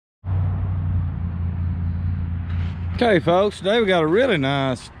Okay folks, today we got a really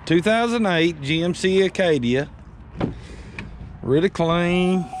nice 2008 GMC Acadia. Really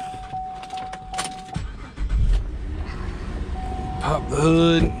clean. Pop the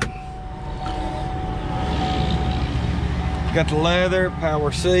hood. Got the leather,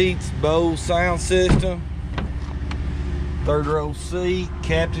 power seats, Bose sound system, third row seat,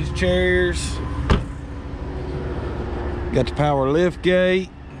 captain's chairs. Got the power lift gate.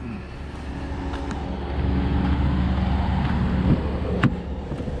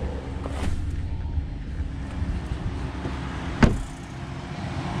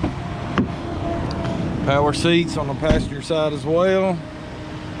 Power seats on the passenger side as well.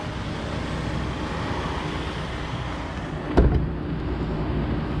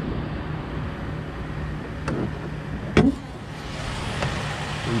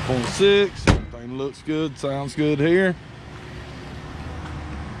 .6, everything looks good, sounds good here.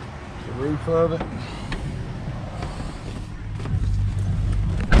 The roof of it.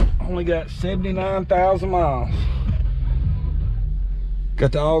 Only got 79,000 miles.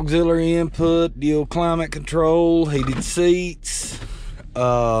 Got the auxiliary input, dual climate control, heated seats.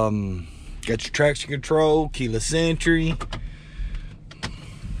 Got your traction control, keyless entry.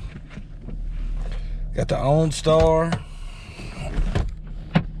 Got the OnStar.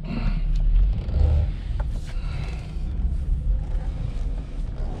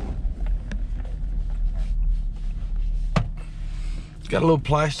 Got a little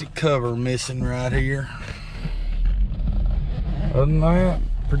plastic cover missing right here. Other than that,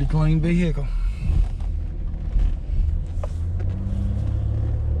 pretty clean vehicle.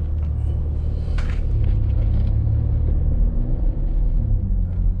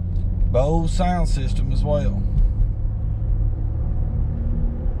 Bose sound system as well.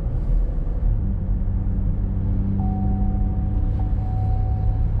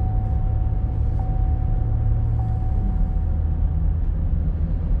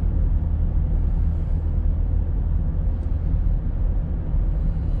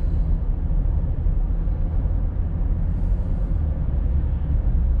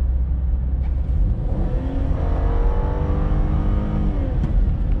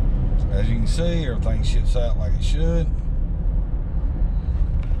 As you can see, everything shifts out like it should.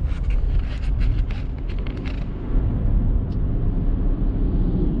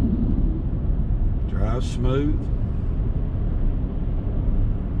 Drive smooth.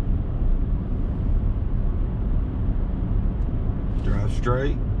 Drive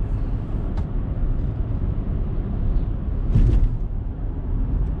straight.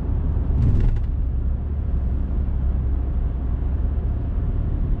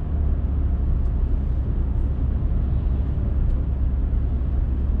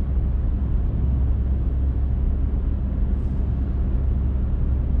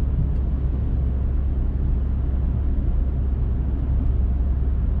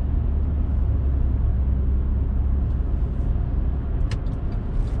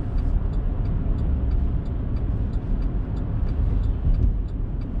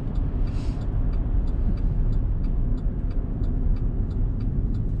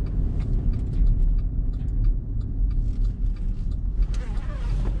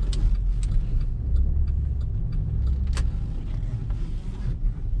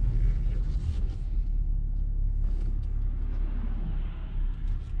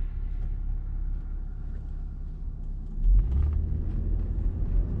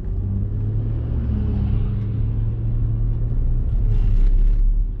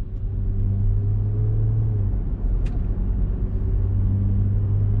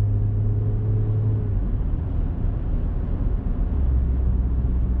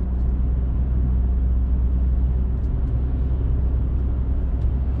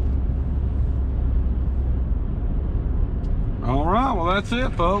 Alright, well that's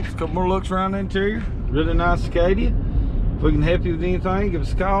it folks. A couple more looks around the interior. Really nice Acadia. If we can help you with anything, give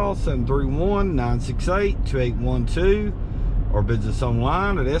us a call, 731-968-2812, or visit us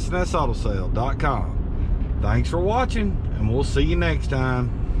online at snsAutosale.com. Thanks for watching, and we'll see you next time.